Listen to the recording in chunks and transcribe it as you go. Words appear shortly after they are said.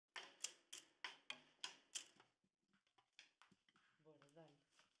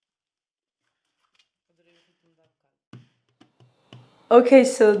Okay,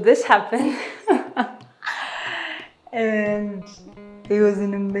 so this happened and it was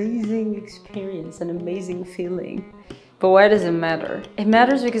an amazing experience, an amazing feeling. But why does it matter? It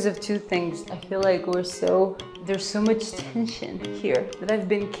matters because of two things. I feel like there's so much tension here that I've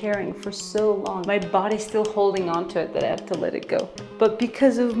been carrying for so long. My body's still holding on to it that I have to let it go. But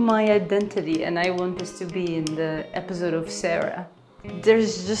because of my identity, and I want this to be in the episode of Sarah,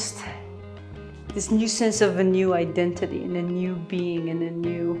 there's just this new sense of a new identity and a new being and a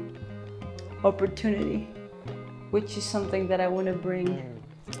new opportunity, which is something that I want to bring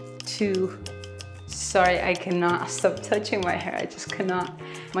to, sorry, I cannot stop touching my hair, I just cannot,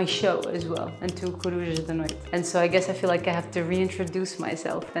 my show as well, and to Corujas Noite. And so I guess I feel like I have to reintroduce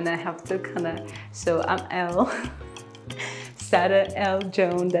myself and I have to so I'm Elle, Sarah L.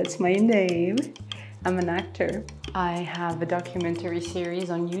 Joan, that's my name. I'm an actor. I have a documentary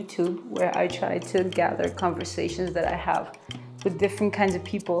series on YouTube where I try to gather conversations that I have with different kinds of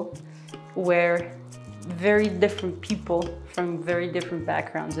people, where very different people from very different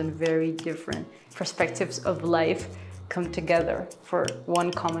backgrounds and very different perspectives of life come together for one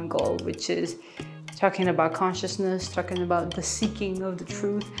common goal, which is talking about consciousness, talking about the seeking of the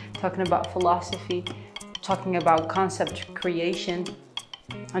truth, talking about philosophy, talking about concept creation,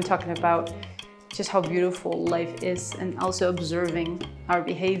 and talking about just how beautiful life is, and also observing our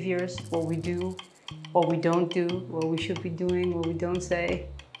behaviors, what we do, what we don't do, what we should be doing, what we don't say.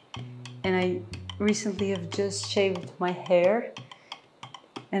 And I recently have just shaved my hair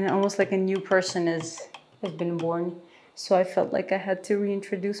and almost like a new person has been born. So I felt like I had to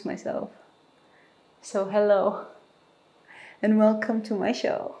reintroduce myself. So hello and welcome to my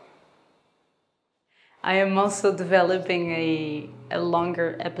show. I am also developing a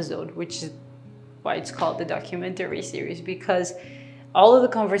longer episode, which is why it's called the documentary series, because all of the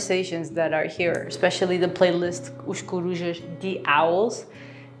conversations that are here, especially the playlist Os Corujas, the Owls,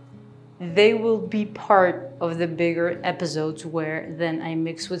 they will be part of the bigger episodes where then I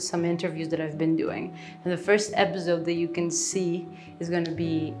mix with some interviews that I've been doing. And the first episode that you can see is going to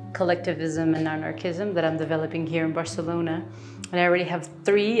be collectivism and anarchism that I'm developing here in Barcelona. And I already have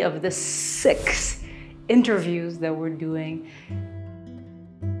 3 of the 6 interviews that we're doing.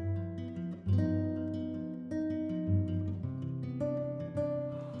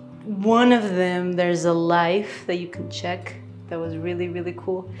 One of them, there's a live that you can check that was really, really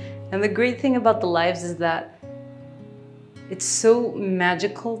cool. And the great thing about the lives is that it's so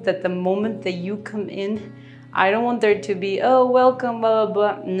magical that the moment that you come in, I don't want there to be, oh, welcome, blah, blah,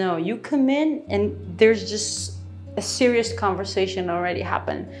 blah. No, you come in and there's just a serious conversation already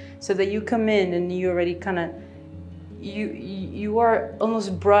happened. So that you come in and you already kind of, you are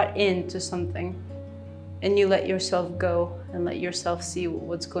almost brought into something. And you let yourself go and let yourself see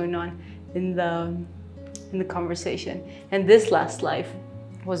what's going on in the conversation. And this last life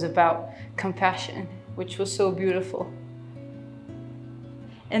was about compassion, which was so beautiful.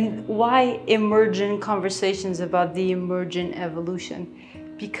 And why emergent conversations about the emergent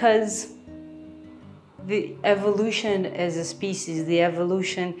evolution? Because the evolution as a species, the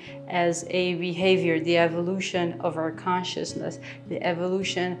evolution as a behavior, the evolution of our consciousness, the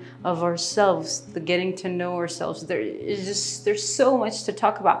evolution of ourselves, the getting to know ourselves, there's so much to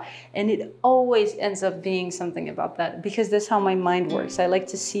talk about. And it always ends up being something about that, because that's how my mind works. I like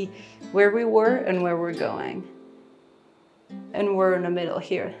to see where we were and where we're going. And we're in the middle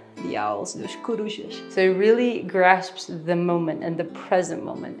here, the owls, the corujas. So it really grasps the moment and the present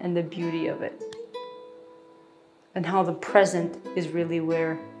moment and the beauty of it. And how the present is really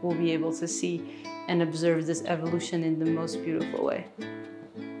where we'll be able to see and observe this evolution in the most beautiful way.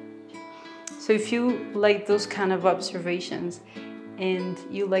 So if you like those kind of observations and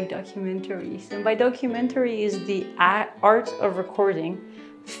you like documentaries, and by documentary is the art of recording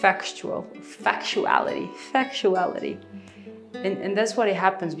factuality. And that's what it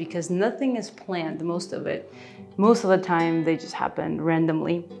happens, because nothing is planned, most of it. Most of the time they just happen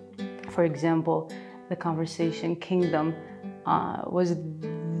randomly. For example, the conversation Kingdom was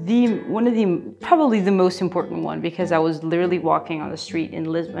probably the most important one, because I was literally walking on the street in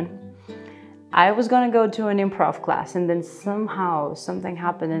Lisbon. I was gonna go to an improv class, and then somehow something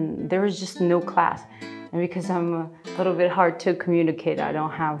happened and there was just no class. And because I'm a little bit hard to communicate, I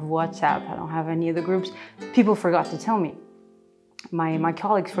don't have WhatsApp, I don't have any of the groups, people forgot to tell me. My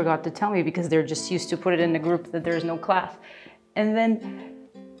colleagues forgot to tell me, because they're just used to put it in the group that there's no class. And then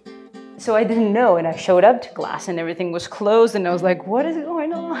so I didn't know, and I showed up to class and everything was closed, and I was like, what is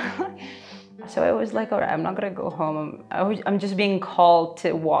going on? So I was like, all right, I'm not gonna go home. I'm just being called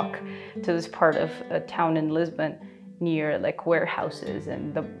to walk to this part of a town in Lisbon near like warehouses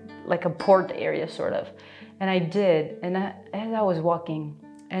and like a port area sort of. And I did, and as I was walking,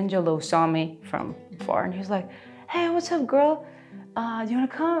 Angelo saw me from far, and he was like, "Hey, what's up, girl? Do you wanna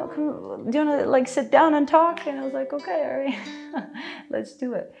come? Do you wanna like sit down and talk?" And I was like, "Okay, all right, let's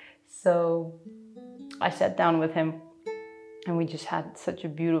do it." So I sat down with him, and we just had such a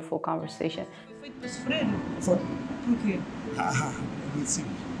beautiful conversation.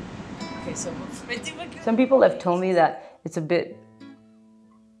 Some people have told me that it's a bit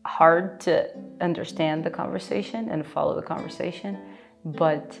hard to understand the conversation and follow the conversation,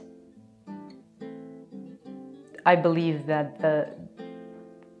 but I believe that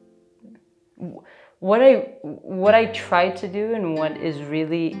what I try to do and what is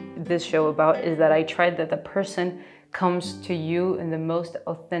really this show about is that I try that the person comes to you in the most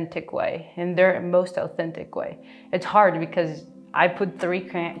authentic way, in their most authentic way. It's hard because I put 3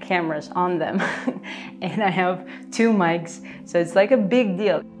 cameras on them and I have 2 mics, so it's like a big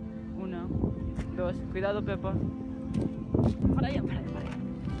deal. 1, 2, cuidado, Peppa. Para allá, para allá, para allá.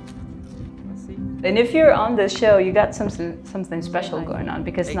 And if you're on this show, you got something special going on,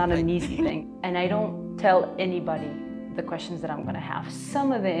 because it's not an easy thing. And I don't tell anybody the questions that I'm gonna have.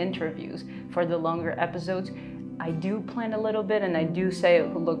 Some of the interviews for the longer episodes, I do plan a little bit and I do say,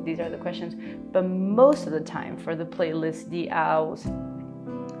 look, these are the questions. But most of the time for the playlist, the owls,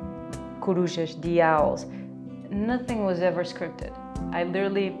 Corujas, the owls, nothing was ever scripted. I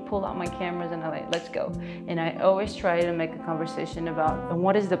literally pull out my cameras and I'm like, let's go. And I always try to make a conversation about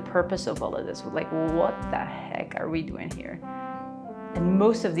what is the purpose of all of this? Like, what the heck are we doing here? And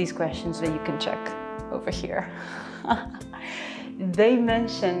most of these questions that you can check over here, they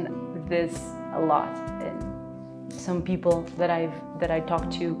mention this a lot. And some people that I talk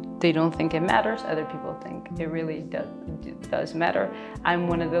to, they don't think it matters. Other people think it really does matter. I'm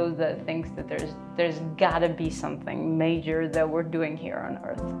one of those that thinks that there's gotta be something major that we're doing here on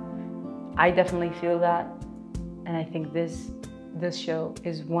Earth. I definitely feel that, and I think this show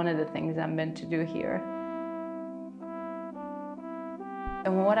is one of the things I'm meant to do here.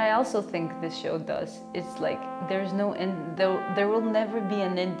 And what I also think this show does is, like, there's no end, there will never be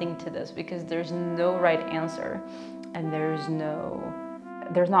an ending to this, because there's no right answer, and there's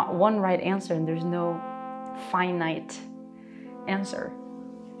not one right answer, and there's no finite answer.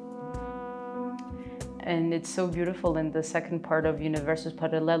 And it's so beautiful in the second part of Universos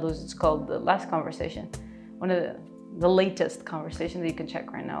Paralelos. It's called The Last Conversation. One of the latest conversations that you can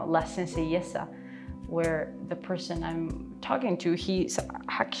check right now, La Sencilleza, where the person I'm talking to, he's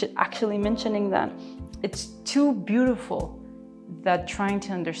actually mentioning that it's too beautiful that trying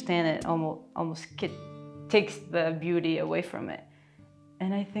to understand it almost takes the beauty away from it.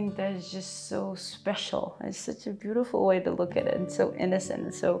 And I think that is just so special. It's such a beautiful way to look at it, and so innocent.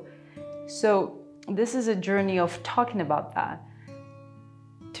 And so this is a journey of talking about that,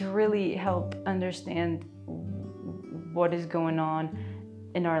 to really help understand what is going on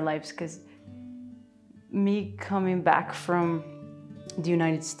in our lives. Because me coming back from the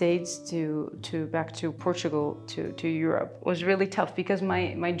United States back to Portugal to Europe was really tough, because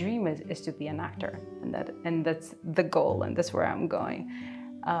my dream is to be an actor, and that's the goal, and that's where I'm going.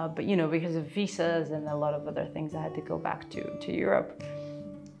 But you know, because of visas and a lot of other things, I had to go back to Europe,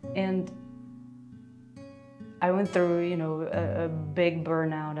 and I went through, you know, a big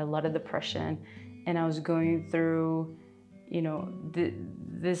burnout, a lot of depression, and I was going through, you know,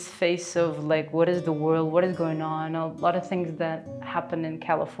 this phase of like, what is the world, what is going on, a lot of things that happen in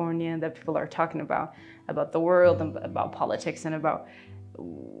California that people are talking about the world, and about politics, and about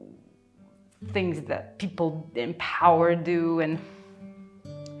things that people in power do, and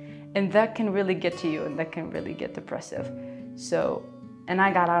that can really get to you, and that can really get depressive. So, and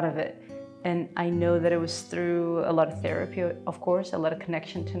I got out of it, and I know that it was through a lot of therapy, of course, a lot of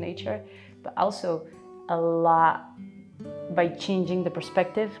connection to nature, but also a lot by changing the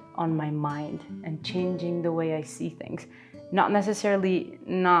perspective on my mind and changing the way I see things. Not necessarily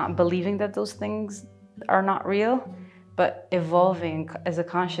not believing that those things are not real, but evolving as a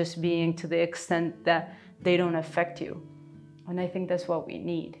conscious being to the extent that they don't affect you. And I think that's what we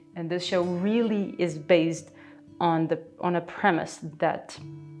need. And this show really is based on a premise that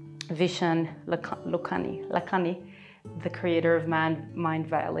Vishen Lakhiani, the creator of Mind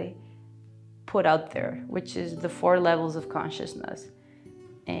Valley, put out there, which is the 4 levels of consciousness.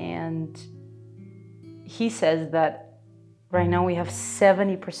 And he says that right now we have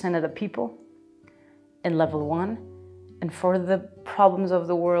 70% of the people in level 1, and for the problems of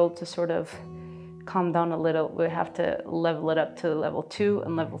the world to sort of calm down a little, we have to level it up to level 2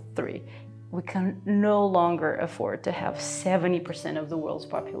 and level 3. We can no longer afford to have 70% of the world's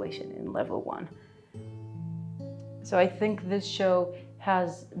population in level 1. So I think this show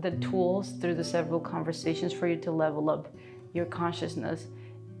has the tools through the several conversations for you to level up your consciousness.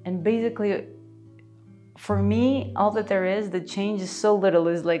 And basically, for me, all that there is, the change is so little,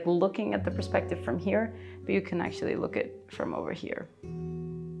 is like looking at the perspective from here, but you can actually look at it from over here.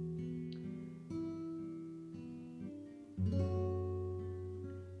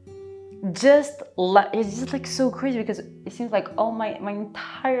 It's just like so crazy, because it seems like all my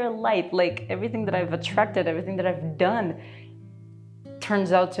entire life, like everything that I've attracted, everything that I've done,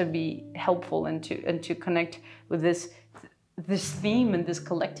 turns out to be helpful and to connect with this theme and this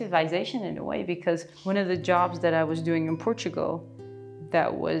collectivization in a way. Because one of the jobs that I was doing in Portugal,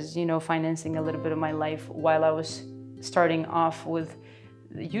 that was, you know, financing a little bit of my life while I was starting off with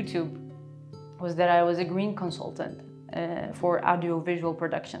YouTube, was that I was a green consultant for audiovisual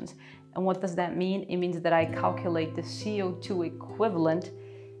productions. And what does that mean? It means that I calculate the CO2 equivalent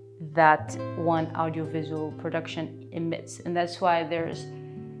that one audiovisual production emits. And that's why there's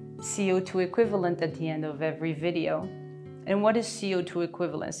CO2 equivalent at the end of every video. And what is CO2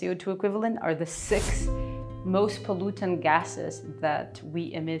 equivalent? CO2 equivalent are the 6 most pollutant gases that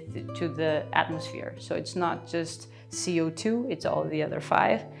we emit to the atmosphere. So it's not just CO2, it's all the other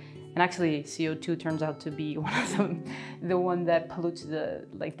 5. And actually, CO2 turns out to be one of them, the one that pollutes the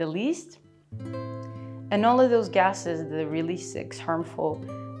least. And all of those gases, the really 6 harmful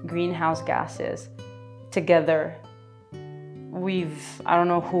greenhouse gases, together, I don't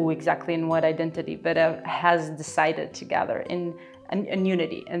know who exactly in what identity, but has decided to gather in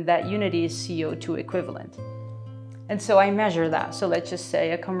unity, and that unity is CO2 equivalent. And so I measure that. So let's just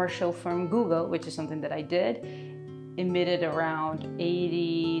say a commercial from Google, which is something that I did, emitted around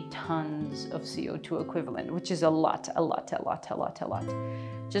 80 tons of CO2 equivalent, which is a lot.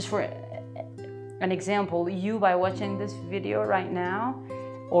 Just for an example, you, by watching this video right now,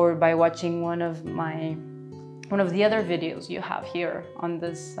 or by watching one of the other videos you have here on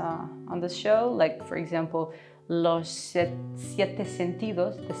this show, like for example, Los Siete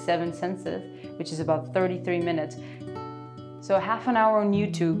Sentidos, the 7 senses, which is about 33 minutes. So half an hour on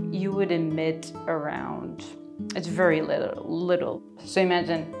YouTube, you would emit around, it's very little. So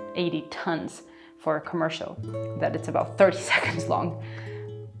imagine 80 tons for a commercial, that it's about 30 seconds long.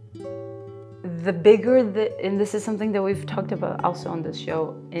 The bigger and this is something that we've talked about also on this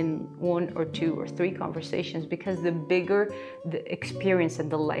show in 1 or 2 or 3 conversations, because the bigger the experience and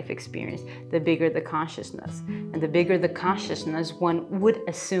the life experience, the bigger the consciousness. And the bigger the consciousness, one would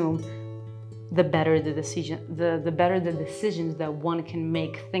assume, the better the better the decisions that one can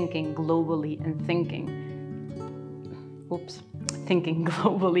make, thinking globally and thinking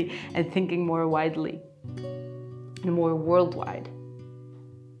globally and thinking more widely and more worldwide.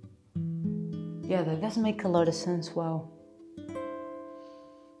 Yeah, that does make a lot of sense. Wow.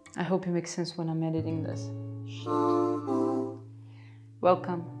 I hope it makes sense when I'm editing this.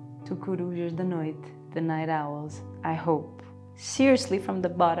 Welcome to Corujas da Noite, the night owls. I hope, seriously from the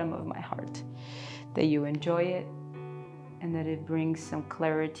bottom of my heart, that you enjoy it and that it brings some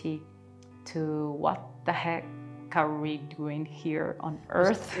clarity to what the heck are we doing here on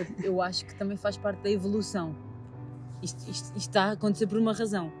Earth. Eu acho que também faz parte da evolução. Isto está a acontecer por uma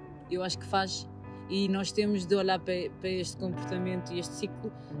razão. Eu acho que faz, e nós temos de olhar para este comportamento e este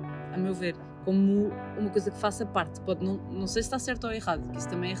ciclo, a meu ver, como uma coisa que faça parte. Pode não sei se está certo ou errado, que isso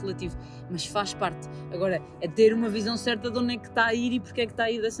também é relativo, mas faz parte. Agora, é ter uma visão certa de onde é que está a ir e porque é que está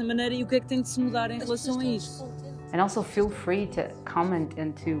a ir dessa maneira e o que é que tem de se mudar em relação a isso. And also feel free to comment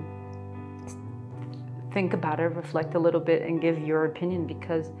and to think about it, reflect a little bit and give your opinion,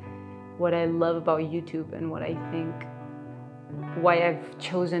 because what I love about YouTube and what I think why I've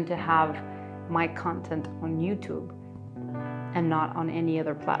chosen to have my content on YouTube and not on any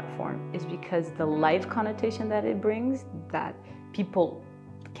other platform is because the live connotation that it brings, that people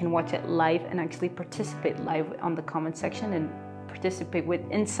can watch it live and actually participate live on the comment section and participate with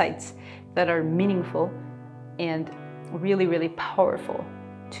insights that are meaningful and really, really powerful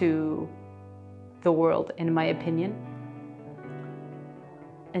to the world, in my opinion.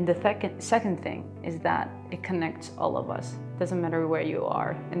 And the second thing is that it connects all of us. Doesn't matter where you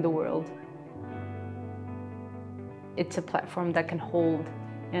are in the world. It's a platform that can hold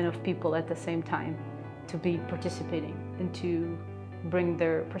enough people at the same time to be participating and to bring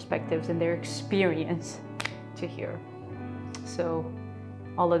their perspectives and their experience to here. So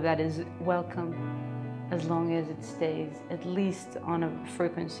all of that is welcome, as long as it stays at least on a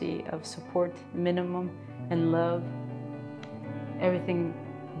frequency of support minimum and love. Everything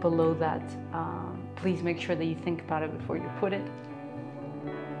below that, please make sure that you think about it before you put it.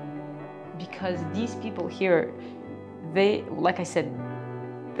 Because these people here, they, like I said,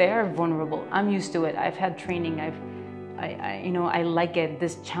 they are vulnerable. I'm used to it. I've had training. I like it.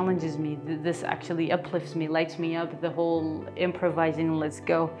 This challenges me. This actually uplifts me, lights me up, the whole improvising, let's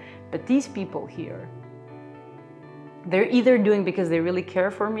go. But these people here, they're either doing because they really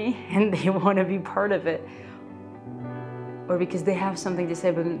care for me and they want to be part of it, or because they have something to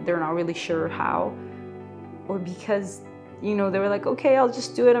say but they're not really sure how, or because, they were like, okay, I'll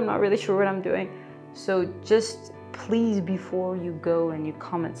just do it. I'm not really sure what I'm doing. So just please, before you go and you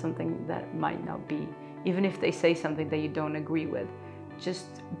comment something that might not be, even if they say something that you don't agree with,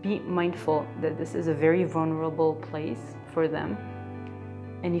 just be mindful that this is a very vulnerable place for them.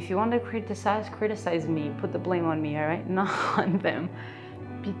 And if you want to criticize me, put the blame on me, all right? Not on them.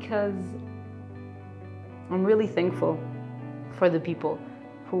 Because I'm really thankful for the people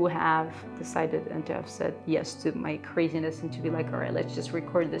who have decided and to have said yes to my craziness and to be like, all right, let's just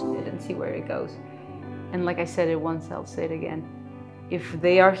record this shit and see where it goes. And like I said it once, I'll say it again. If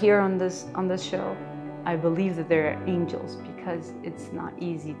they are here on this show, I believe that they're angels, because it's not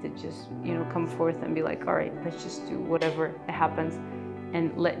easy to just, come forth and be like, all right, let's just do whatever happens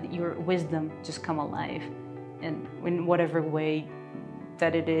and let your wisdom just come alive. And in whatever way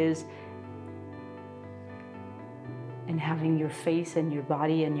that it is, and having your face and your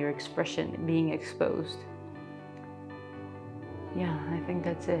body and your expression being exposed. Yeah, I think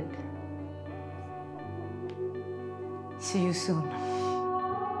that's it. See you soon.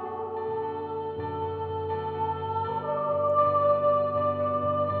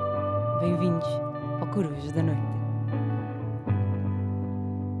 Bem-vindos ao Corujas da Noite.